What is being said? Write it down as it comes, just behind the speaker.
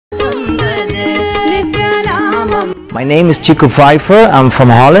My name is Chico Pfeiffer. I'm from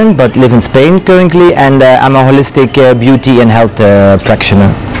Holland but live in Spain currently, and I'm a holistic beauty and health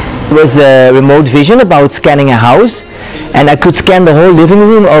practitioner. It was a remote vision about scanning a house, and I could scan the whole living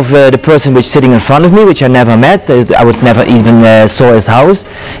room of the person which is sitting in front of me, which I never met. I would never even saw his house,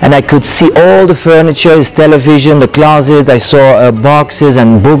 and I could see all the furniture, his television, the closets. I saw boxes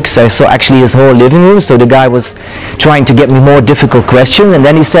and books. I saw actually his whole living room. So the guy was trying to get me more difficult questions, and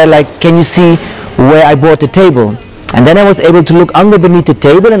then he said, like, can you see where I bought the table? And then I was able to look under beneath the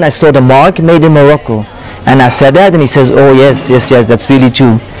table, and I saw the mark made in Morocco. And I said that, and he says, oh yes, that's really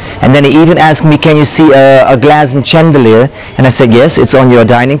true. And then he even asked me, can you see a glass and chandelier? And I said, yes, it's on your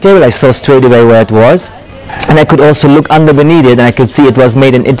dining table. I saw straight away where it was. And I could also look under beneath it, and I could see it was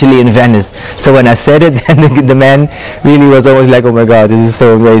made in Italy, in Venice. So when I said it, then the man really was always like, oh my God, this is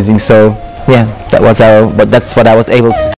so amazing. So yeah, that's what I was able to